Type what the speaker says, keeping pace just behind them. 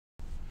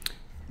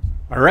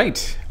All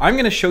right, I'm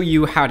going to show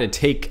you how to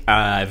take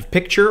a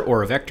picture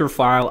or a vector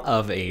file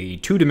of a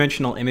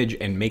two-dimensional image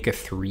and make a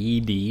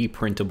 3D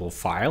printable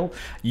file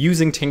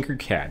using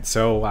TinkerCAD.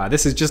 So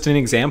this is just an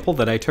example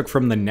that I took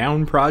from the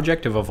Noun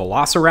project of a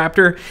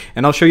velociraptor,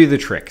 and I'll show you the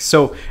trick.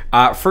 So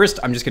first,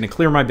 I'm just going to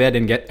clear my bed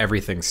and get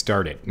everything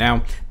started.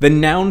 Now, the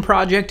Noun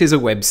project is a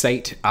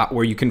website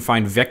where you can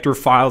find vector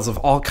files of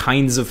all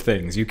kinds of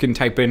things. You can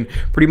type in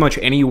pretty much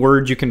any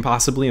word you can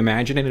possibly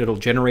imagine, and it'll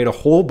generate a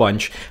whole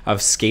bunch of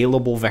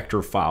scalable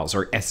vector files,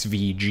 or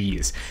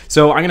SVGs.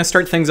 So I'm going to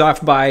start things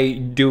off by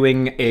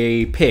doing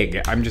a pig.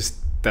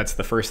 That's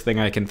the first thing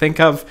I can think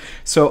of.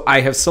 So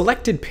I have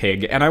selected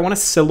pig, and I want a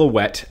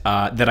silhouette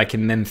that I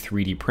can then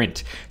 3D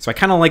print. So I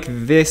kind of like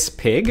this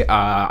pig.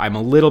 I'm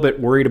a little bit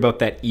worried about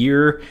that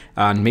ear,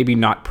 maybe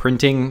not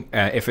printing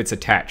if it's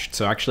attached.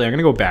 So actually I'm going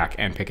to go back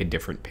and pick a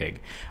different pig.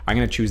 I'm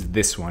going to choose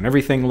this one.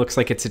 Everything looks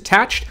like it's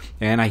attached,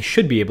 and I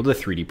should be able to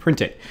 3D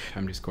print it.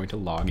 I'm just going to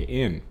log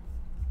in.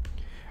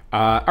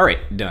 All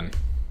right, done.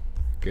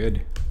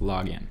 Good,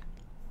 log in.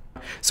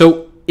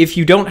 So if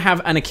you don't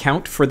have an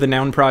account for the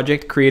Noun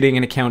project, creating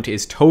an account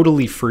is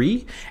totally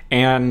free,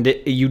 and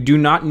you do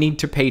not need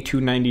to pay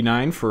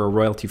 $2.99 for a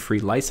royalty-free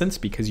license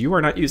because you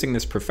are not using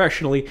this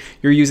professionally,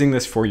 you're using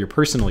this for your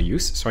personal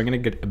use. So I'm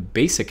going to get a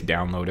basic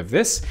download of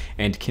this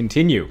and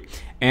continue.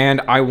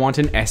 And I want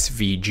an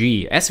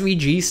SVG.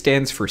 SVG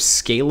stands for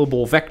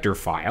Scalable Vector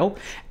File,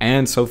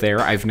 and so there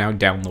I've now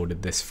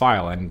downloaded this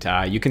file, and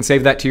you can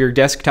save that to your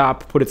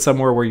desktop, put it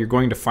somewhere where you're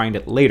going to find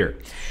it later.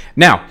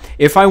 Now,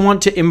 if I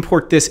want to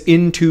import this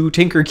into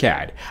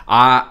TinkerCAD,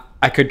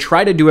 I could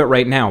try to do it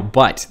right now,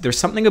 but there's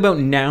something about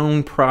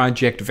Noun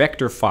project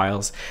vector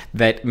files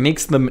that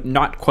makes them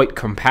not quite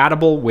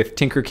compatible with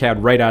TinkerCAD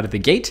right out of the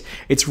gate.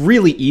 It's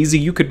really easy.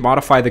 You could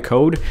modify the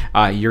code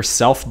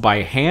yourself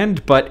by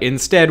hand, but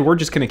instead we're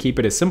just going to keep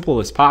it as simple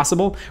as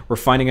possible. We're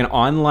finding an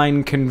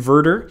online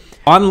converter.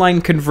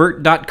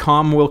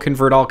 Onlineconvert.com will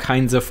convert all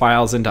kinds of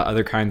files into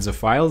other kinds of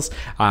files.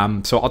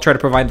 So I'll try to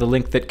provide the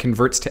link that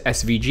converts to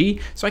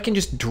SVG. So I can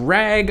just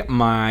drag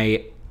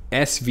my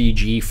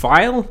SVG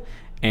file,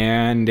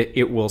 and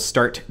it will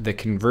start the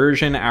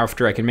conversion.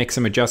 After I can make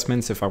some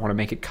adjustments if I want to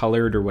make it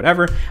colored or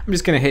whatever. I'm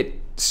just going to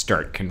hit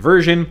start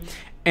conversion,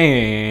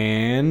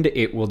 and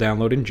it will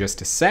download in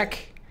just a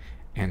sec.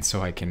 And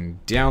so I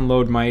can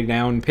download my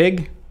Noun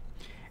pig,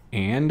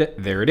 and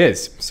there it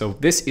is. So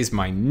this is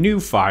my new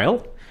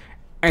file,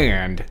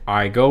 and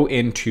I go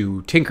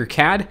into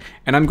TinkerCAD,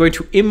 and I'm going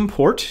to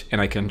import,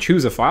 and I can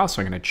choose a file.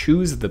 So I'm going to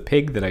choose the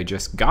pig that I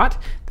just got,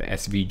 the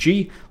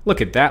SVG.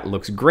 Look at that,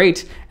 looks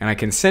great. And I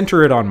can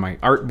center it on my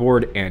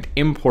artboard and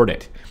import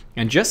it.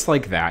 And just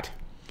like that,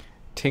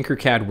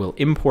 TinkerCAD will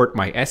import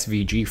my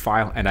SVG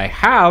file, and I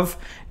have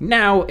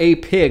now a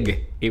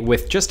pig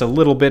with just a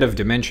little bit of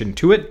dimension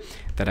to it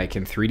that I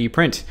can 3D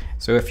print.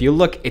 So if you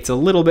look, it's a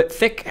little bit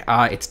thick.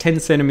 It's 10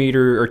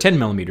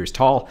 millimeters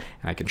tall,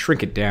 and I can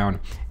shrink it down,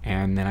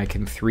 and then I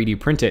can 3D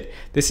print it.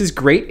 This is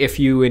great if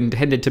you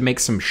intended to make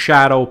some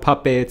shadow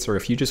puppets, or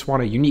if you just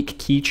want a unique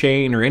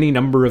keychain or any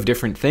number of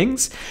different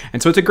things.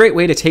 And so it's a great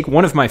way to take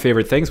one of my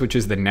favorite things, which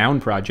is the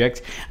Noun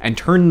project, and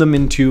turn them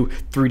into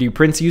 3D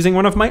prints using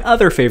one of my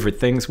other favorite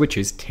things, which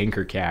is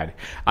TinkerCAD.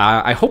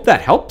 I hope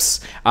that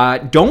helps.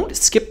 Don't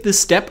skip the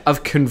step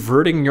of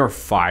converting your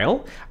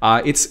file.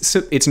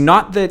 It's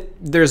not that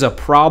there's a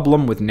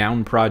problem with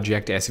Noun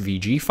project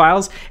SVG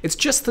files. It's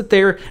just that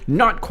they're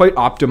not quite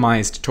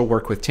optimized to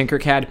work with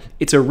TinkerCAD.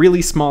 It's a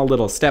really small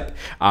little step,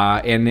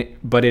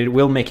 but it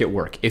will make it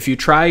work. If you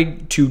try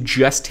to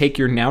just take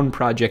your Noun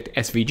project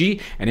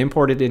SVG and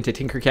import it into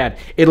TinkerCAD,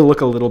 it'll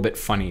look a little bit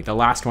funny. The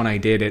last one I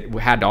did, it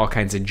had all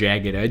kinds of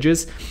jagged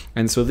edges,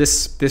 and so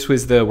this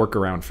was the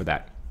workaround for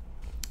that.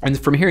 And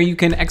from here, you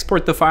can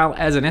export the file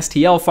as an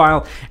STL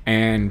file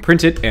and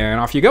print it, and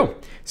off you go.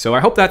 So I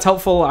hope that's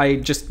helpful. I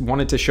just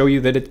wanted to show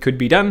you that it could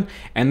be done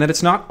and that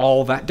it's not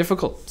all that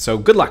difficult. So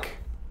good luck.